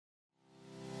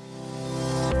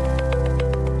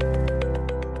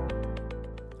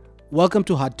Welcome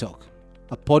to Hard Talk,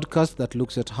 a podcast that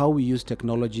looks at how we use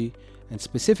technology and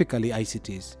specifically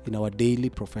ICTs in our daily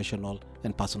professional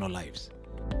and personal lives.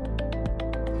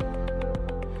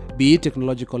 Be it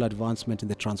technological advancement in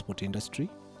the transport industry,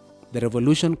 the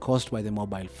revolution caused by the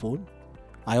mobile phone,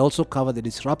 I also cover the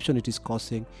disruption it is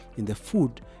causing in the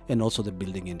food and also the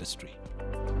building industry.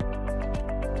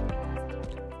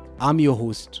 I'm your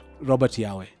host, Robert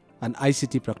Yawe, an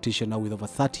ICT practitioner with over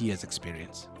 30 years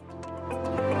experience.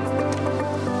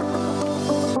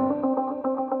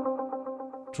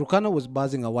 Turkana was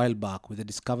buzzing a while back with the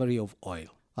discovery of oil.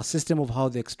 A system of how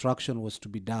the extraction was to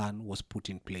be done was put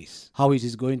in place. How it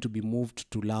is going to be moved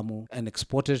to Lamu and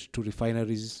exported to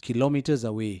refineries kilometers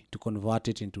away to convert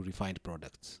it into refined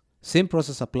products. Same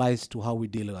process applies to how we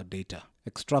deal with our data.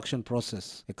 Extraction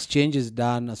process. Exchange is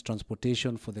done as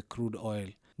transportation for the crude oil.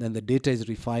 Then the data is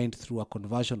refined through a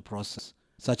conversion process,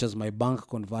 such as my bank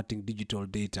converting digital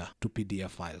data to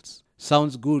PDF files.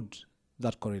 Sounds good,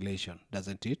 that correlation,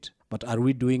 doesn't it? But are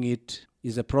we doing it?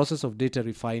 Is the process of data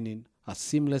refining as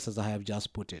seamless as I have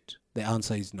just put it? The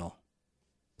answer is no.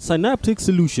 Synaptic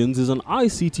Solutions is an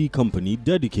ICT company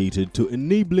dedicated to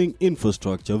enabling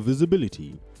infrastructure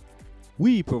visibility.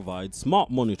 We provide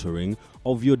smart monitoring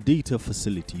of your data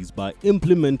facilities by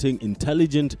implementing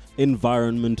intelligent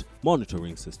environment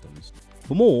monitoring systems.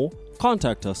 For more,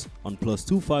 contact us on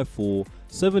 +254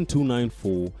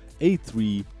 7294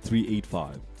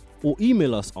 83385 or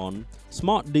email us on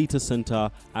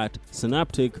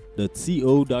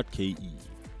smartdatacenter@synaptic.co.ke.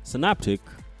 Synaptic,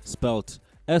 spelt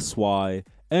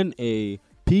SYNAPTECH.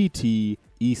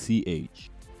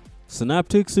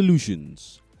 Synaptic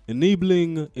Solutions,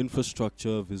 enabling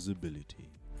infrastructure visibility.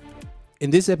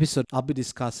 In this episode, I'll be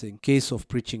discussing case of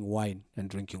preaching wine and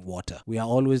drinking water. We are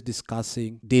always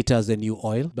discussing data as the new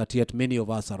oil, but yet many of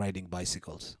us are riding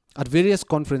bicycles. At various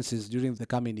conferences during the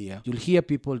coming year, you'll hear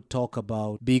people talk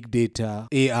about big data,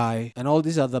 AI, and all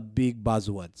these other big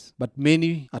buzzwords. But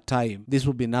many a time, this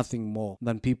will be nothing more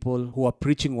than people who are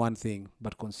preaching one thing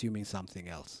but consuming something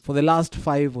else. For the last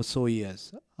 5 or so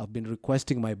years, I've been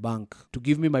requesting my bank to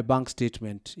give me my bank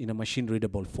statement in a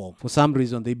machine-readable form. For some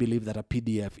reason, they believe that a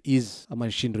PDF is a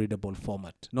machine-readable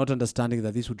format, not understanding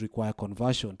that this would require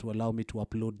conversion to allow me to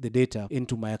upload the data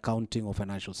into my accounting or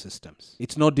financial systems.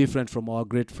 It's no different from our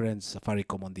great friends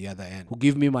Safaricom on the other end, who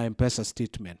give me my M-Pesa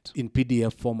statement in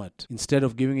PDF format instead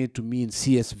of giving it to me in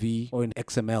CSV or in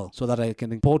XML so that I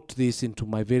can import this into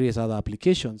my various other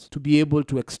applications to be able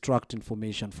to extract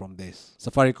information from this.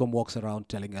 Safaricom walks around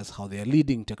telling us how they are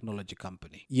leading technology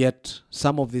company. Yet,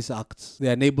 some of these acts, they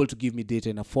are unable to give me data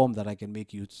in a form that I can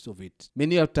make use of it.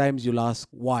 Many of times you'll ask,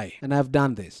 why? And I've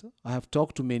done this. I have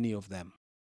talked to many of them.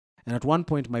 And at one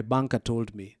point, my banker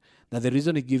told me that the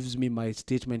reason he gives me my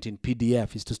statement in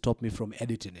PDF is to stop me from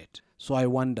editing it. So I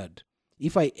wondered,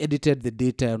 if I edited the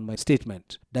data on my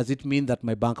statement, does it mean that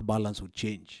my bank balance would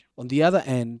change? On the other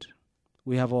end,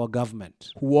 we have our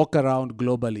government who walk around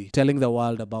globally telling the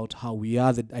world about how we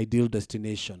are the ideal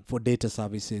destination for data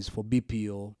services, for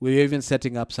BPO. We're even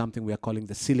setting up something we are calling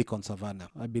the Silicon Savannah.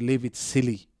 I believe it's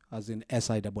silly, as in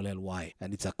SILLY,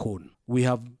 and it's a cone. We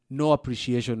have no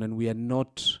appreciation and we are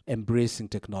not embracing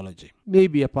technology.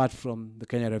 Maybe apart from the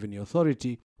Kenya Revenue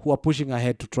Authority, who are pushing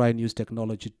ahead to try and use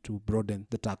technology to broaden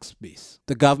the tax base.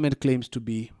 The government claims to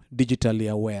be digitally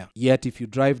aware. Yet if you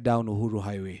drive down Uhuru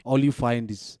Highway, all you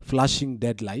find is flashing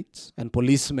dead lights and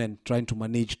policemen trying to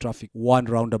manage traffic one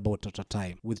roundabout at a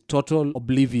time, with total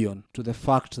oblivion to the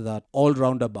fact that all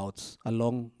roundabouts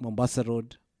along Mombasa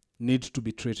Road need to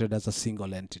be treated as a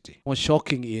single entity. What's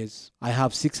shocking is I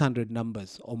have 600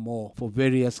 numbers or more for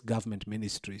various government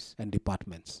ministries and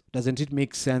departments. Doesn't it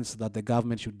make sense that the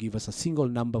government should give us a single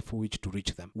number for which to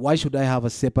reach them? Why should I have a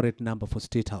separate number for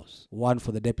State House? One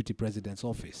for the Deputy President's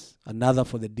office, another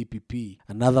for the DPP,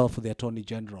 another for the Attorney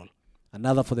General,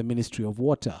 another for the Ministry of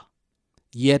Water.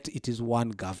 Yet it is one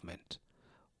government.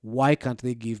 Why can't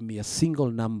they give me a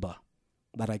single number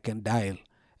that I can dial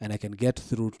and I can get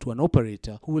through to an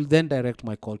operator who will then direct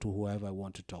my call to whoever I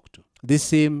want to talk to? This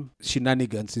same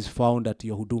shenanigans is found at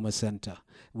your Huduma Center,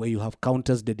 where you have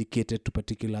counters dedicated to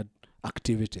particular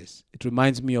activities. It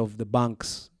reminds me of the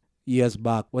banks years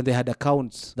back when they had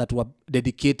accounts that were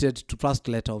dedicated to first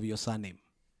letter of your surname.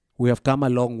 We have come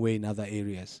a long way in other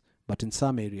areas, but in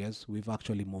some areas, we've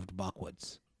actually moved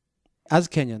backwards. As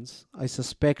Kenyans, I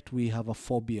suspect we have a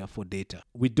phobia for data.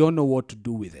 We don't know what to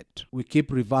do with it. We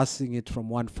keep reversing it from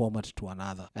one format to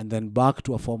another and then back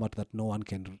to a format that no one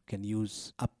can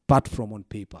use apart from on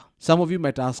paper. Some of you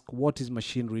might ask, what is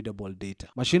machine readable data?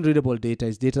 Machine readable data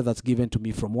is data that's given to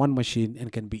me from one machine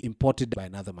and can be imported by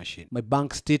another machine. My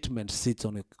bank statement sits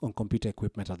on computer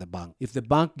equipment at the bank. If the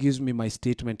bank gives me my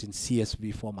statement in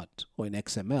CSV format or in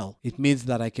XML, it means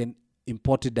that I can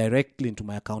import it directly into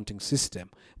my accounting system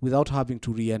without having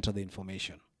to re-enter the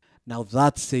information. Now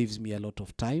that saves me a lot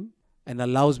of time and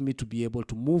allows me to be able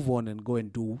to move on and go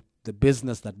and do the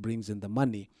business that brings in the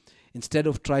money, instead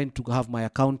of trying to have my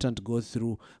accountant go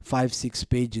through 5-6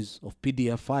 pages of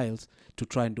PDF files to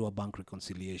try and do a bank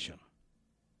reconciliation.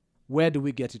 Where do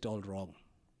we get it all wrong,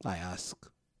 I ask?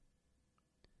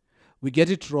 We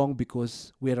get it wrong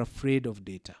because we are afraid of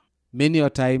data. Many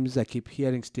times I keep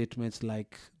hearing statements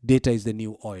like, data is the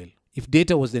new oil. If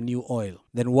data was the new oil,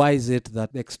 then why is it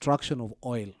that the extraction of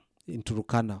oil in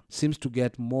Turkana seems to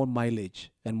get more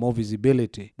mileage and more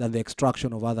visibility than the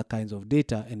extraction of other kinds of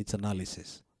data and its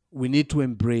analysis? We need to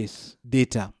embrace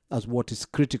data as what is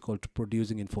critical to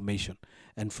producing information,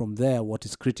 and from there, what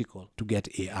is critical to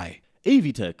get AI.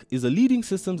 AVTech is a leading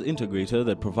systems integrator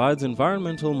that provides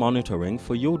environmental monitoring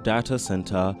for your data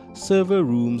center, server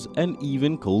rooms, and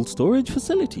even cold storage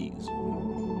facilities.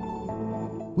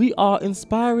 We are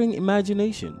inspiring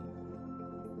imagination.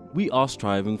 We are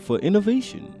striving for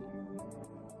innovation.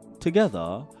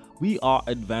 Together, we are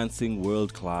advancing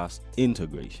world-class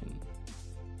integration.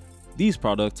 These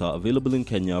products are available in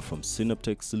Kenya from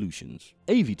Synaptech Solutions.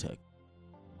 AVTech,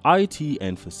 IT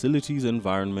and facilities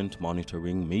environment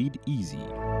monitoring made easy.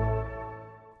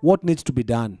 What needs to be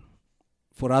done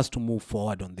for us to move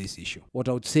forward on this issue? What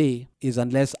I would say is,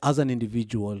 unless as an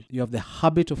individual you have the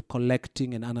habit of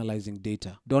collecting and analyzing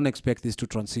data, don't expect this to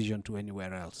transition to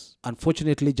anywhere else.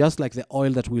 Unfortunately, just like the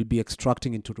oil that we'll be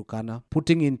extracting into Turkana,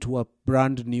 putting into a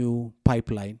brand new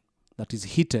pipeline that is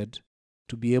heated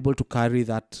to be able to carry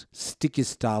that sticky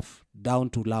stuff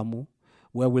down to Lamu,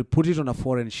 where we'll put it on a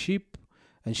foreign ship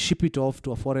and ship it off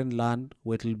to a foreign land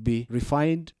where it will be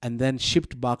refined and then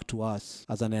shipped back to us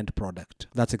as an end product.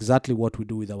 That's exactly what we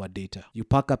do with our data. You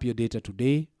pack up your data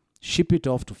today, ship it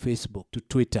off to Facebook, to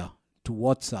Twitter, to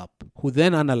WhatsApp, who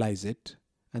then analyze it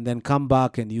and then come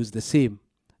back and use the same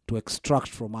to extract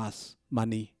from us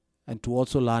money and to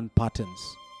also learn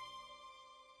patterns.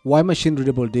 Why machine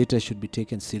readable data should be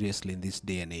taken seriously in this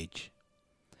day and age?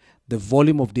 The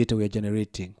volume of data we are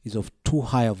generating is of too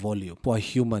high a volume for a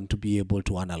human to be able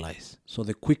to analyze. So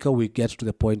the quicker we get to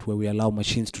the point where we allow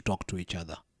machines to talk to each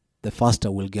other, the faster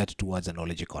we'll get towards a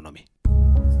knowledge economy.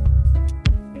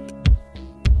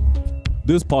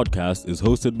 This podcast is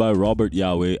hosted by Robert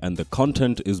Yahweh, and the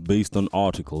content is based on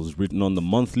articles written on the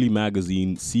monthly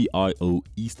magazine CIO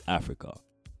East Africa.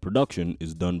 Production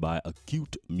is done by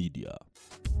Acute Media.